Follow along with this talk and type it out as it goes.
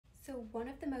So one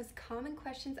of the most common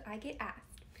questions I get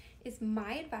asked is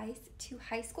my advice to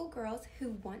high school girls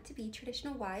who want to be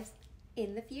traditional wives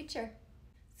in the future.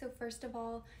 So first of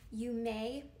all, you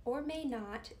may or may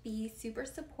not be super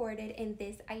supported in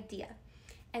this idea,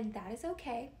 and that is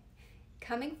okay.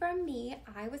 Coming from me,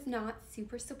 I was not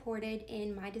super supported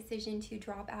in my decision to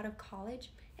drop out of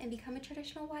college and become a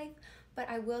traditional wife, but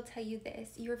I will tell you this,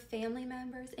 your family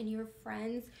members and your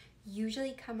friends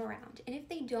usually come around, and if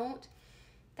they don't,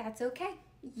 that's okay.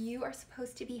 You are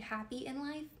supposed to be happy in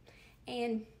life,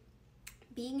 and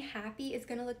being happy is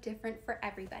going to look different for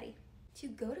everybody. To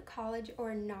go to college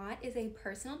or not is a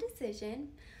personal decision,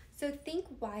 so think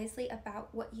wisely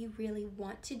about what you really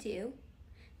want to do.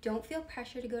 Don't feel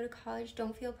pressure to go to college.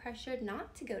 Don't feel pressured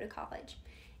not to go to college.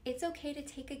 It's okay to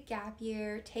take a gap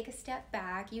year, take a step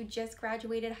back. You just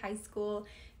graduated high school.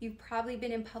 You've probably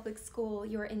been in public school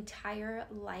your entire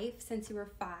life since you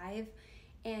were 5.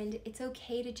 And it's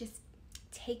okay to just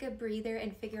take a breather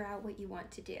and figure out what you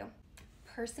want to do.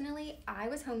 Personally, I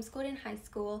was homeschooled in high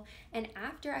school, and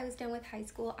after I was done with high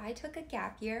school, I took a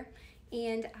gap year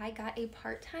and I got a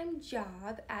part-time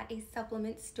job at a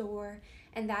supplement store,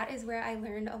 and that is where I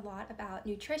learned a lot about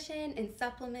nutrition and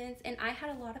supplements, and I had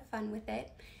a lot of fun with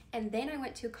it. And then I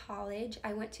went to college.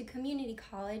 I went to community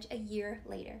college a year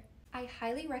later. I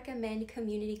highly recommend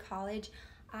community college.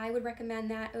 I would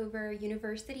recommend that over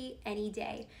university any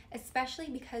day, especially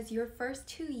because your first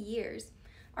 2 years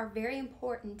are very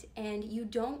important and you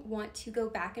don't want to go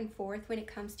back and forth when it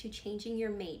comes to changing your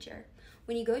major.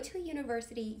 When you go to a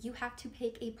university, you have to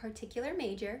pick a particular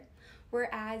major,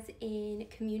 whereas in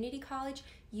community college,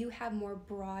 you have more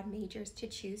broad majors to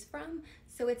choose from.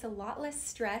 So it's a lot less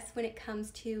stress when it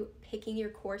comes to picking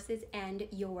your courses and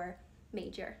your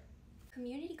major.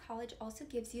 Community college also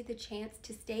gives you the chance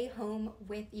to stay home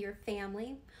with your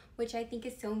family, which I think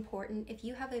is so important. If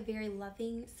you have a very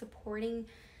loving, supporting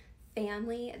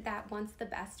family that wants the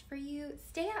best for you,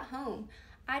 stay at home.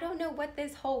 I don't know what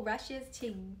this whole rush is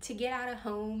to get out of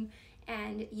home,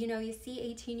 and you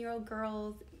see 18-year-old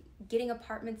girls getting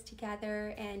apartments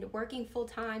together and working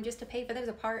full-time just to pay for those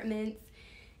apartments.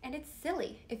 And it's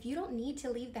silly. If you don't need to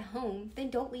leave the home,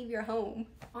 then don't leave your home.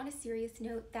 On a serious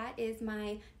note, that is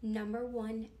my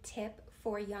 #1 tip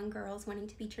for young girls wanting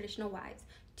to be traditional wives.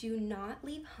 Do not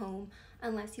leave home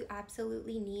unless you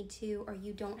absolutely need to or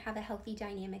you don't have a healthy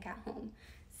dynamic at home.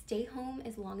 Stay home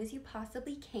as long as you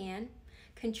possibly can.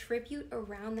 Contribute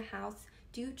around the house.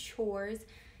 Do chores.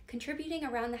 Contributing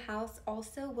around the house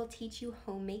also will teach you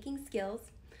homemaking skills.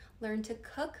 Learn to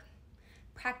cook.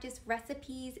 Practice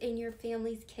recipes in your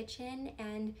family's kitchen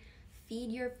and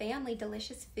feed your family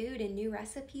delicious food and new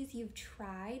recipes you've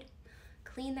tried.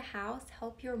 Clean the house,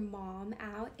 help your mom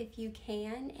out if you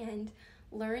can, and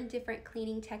learn different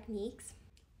cleaning techniques.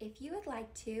 If you would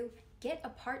like to, get a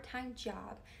part-time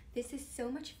job. This is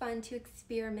so much fun to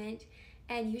experiment,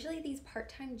 and usually these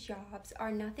part-time jobs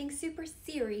are nothing super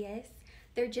serious.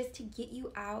 They're just to get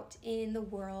you out in the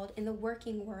world, in the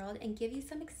working world, and give you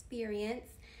some experience,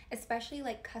 especially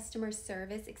like customer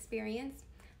service experience.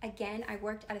 Again, I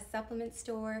worked at a supplement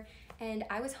store and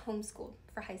I was homeschooled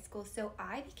for high school, so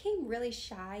I became really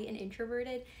shy and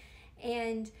introverted,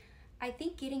 and I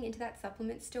think getting into that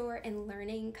supplement store and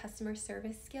learning customer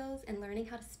service skills and learning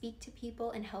how to speak to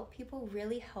people and help people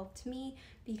really helped me,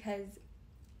 because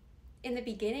in the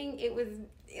beginning it was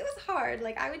hard.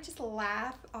 Like, I would just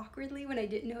laugh awkwardly when I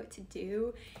didn't know what to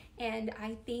do, and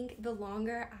I think the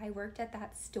longer I worked at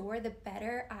that store, the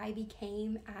better I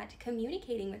became at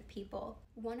communicating with people.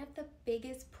 One of the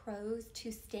biggest pros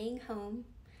to staying home,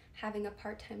 having a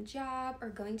part-time job, or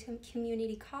going to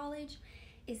community college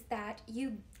is that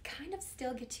you kind of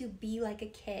still get to be like a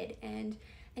kid and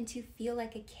to feel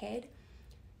like a kid.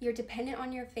 You're dependent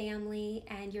on your family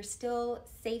and you're still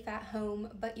safe at home,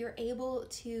 but you're able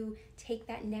to take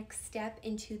that next step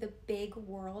into the big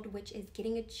world, which is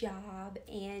getting a job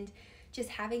and just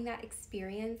having that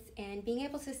experience and being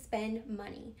able to spend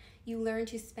money. You learn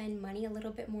to spend money a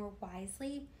little bit more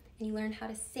wisely, and you learn how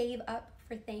to save up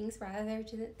for things rather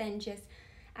than just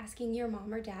asking your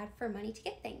mom or dad for money to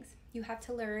get things. You have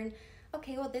to learn,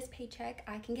 okay, well, this paycheck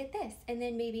I can get this, and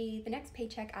then maybe the next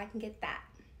paycheck I can get that.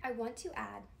 I want to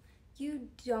add, you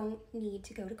don't need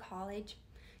to go to college.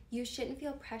 You shouldn't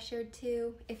feel pressured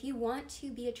to. If you want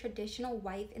to be a traditional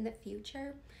wife in the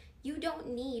future, you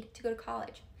don't need to go to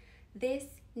college. This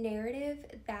narrative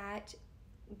that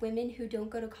women who don't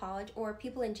go to college, or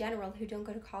people in general who don't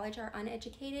go to college, are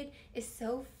uneducated is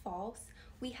so false.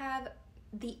 We have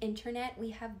the internet, we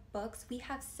have books, we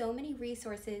have so many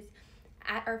resources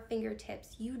at our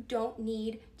fingertips. You don't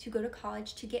need to go to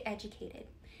college to get educated.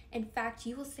 In fact,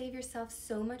 you will save yourself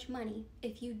so much money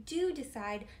if you do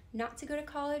decide not to go to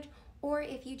college or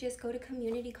if you just go to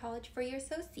community college for your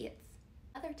associates.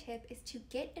 Another tip is to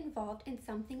get involved in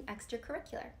something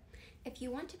extracurricular. If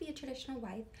you want to be a traditional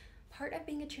wife, part of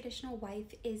being a traditional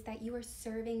wife is that you are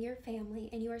serving your family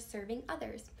and you are serving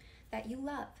others that you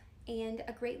love. And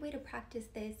a great way to practice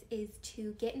this is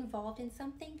to get involved in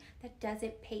something that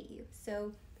doesn't pay you.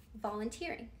 So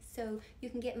volunteering. So you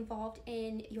can get involved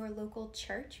in your local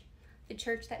church, the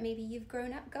church that maybe you've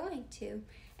grown up going to,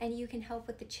 and you can help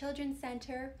with the children's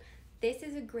center. This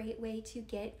is a great way to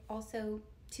get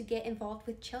involved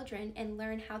with children and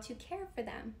learn how to care for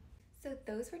them. So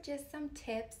those were just some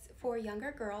tips for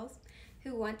younger girls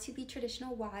who want to be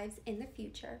traditional wives in the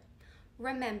future.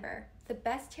 Remember, the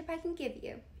best tip I can give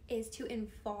you is to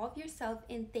involve yourself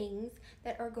in things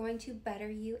that are going to better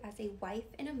you as a wife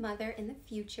and a mother in the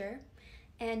future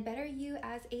and better you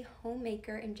as a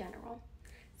homemaker in general.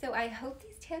 So I hope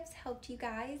these tips helped you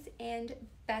guys, and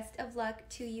best of luck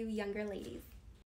to you younger ladies.